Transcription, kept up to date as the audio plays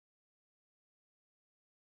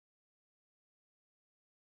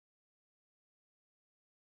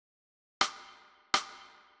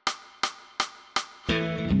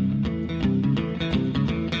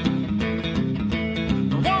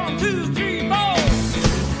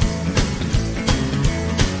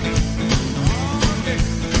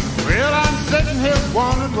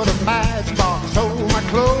with a matchbox hold my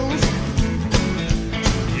clothes.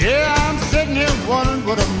 Yeah, I'm sitting here wondering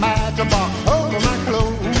with a matchbox hold my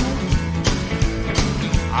clothes.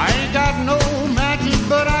 I ain't got no matches,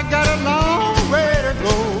 but I got a long way to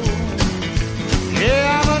go.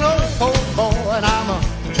 Yeah, I'm an old folk boy and I'm a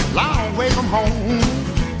long way from home.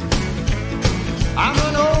 I'm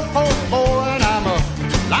an old folk boy and I'm a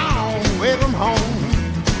long way from home.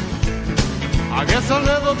 I guess I'll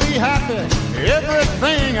never be happy.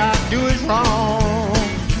 Everything I do is wrong.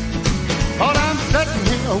 But I'm sitting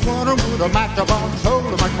here wondering with a matchbox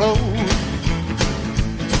holding my clothes.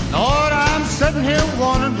 Lord, I'm sitting here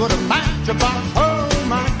wondering with a matchbox holding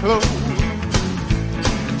my clothes.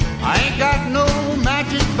 I ain't got no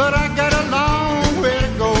matches, but I got a long way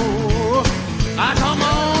to go. Now come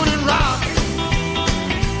on and rock.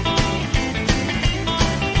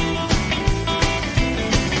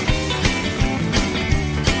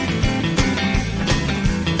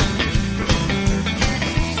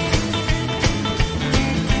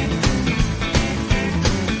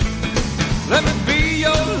 Let me be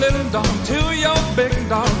your little dog till your big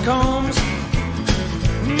dog comes.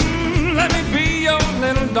 Let me be your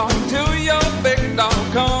little dog till your big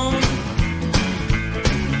dog comes.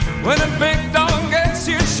 When a big dog gets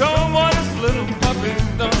here, show what his little puppy's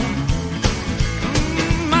done.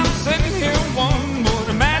 I'm sitting here one with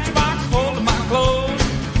a matchbox holding my clothes.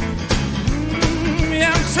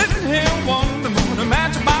 Yeah, I'm sitting here one with a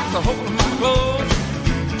matchbox holding my clothes.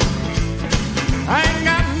 I ain't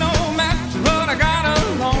got no match, but I got a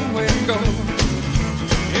long way to go.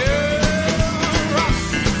 Yeah, rock.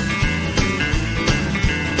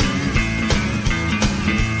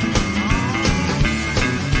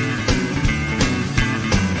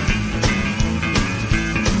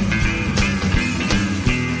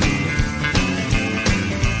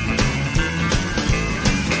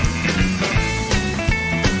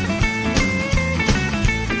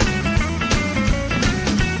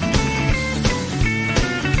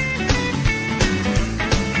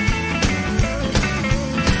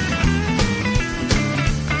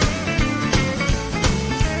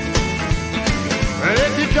 Well,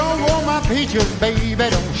 if you don't want my peaches, baby,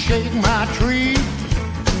 don't shake my tree.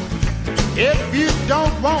 If you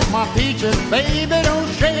don't want my peaches, baby, don't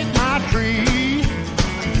shake my tree.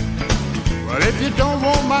 Well, if you don't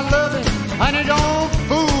want my loving, honey, don't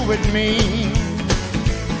fool with me.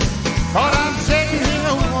 Cause I'm sitting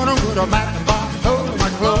here wondering with a matchbox holding my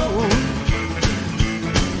clothes.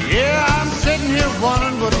 Yeah, I'm sitting here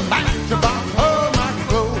wondering with a matchbox holding my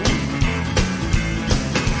clothes.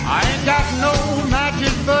 I ain't got no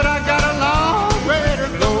matches, but I got a long way to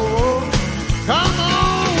go. Come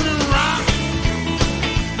on and rock.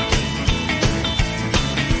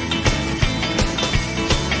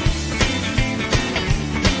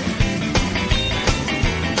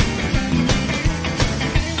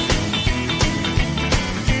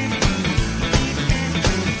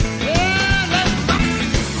 Yeah, let's rock.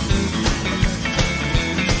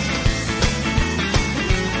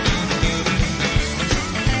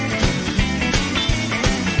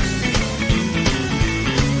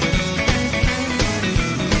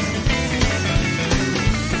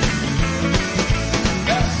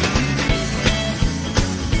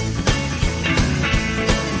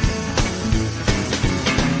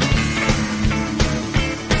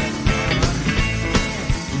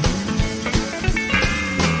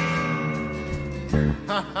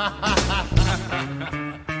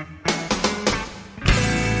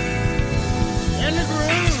 In the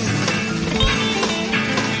groove.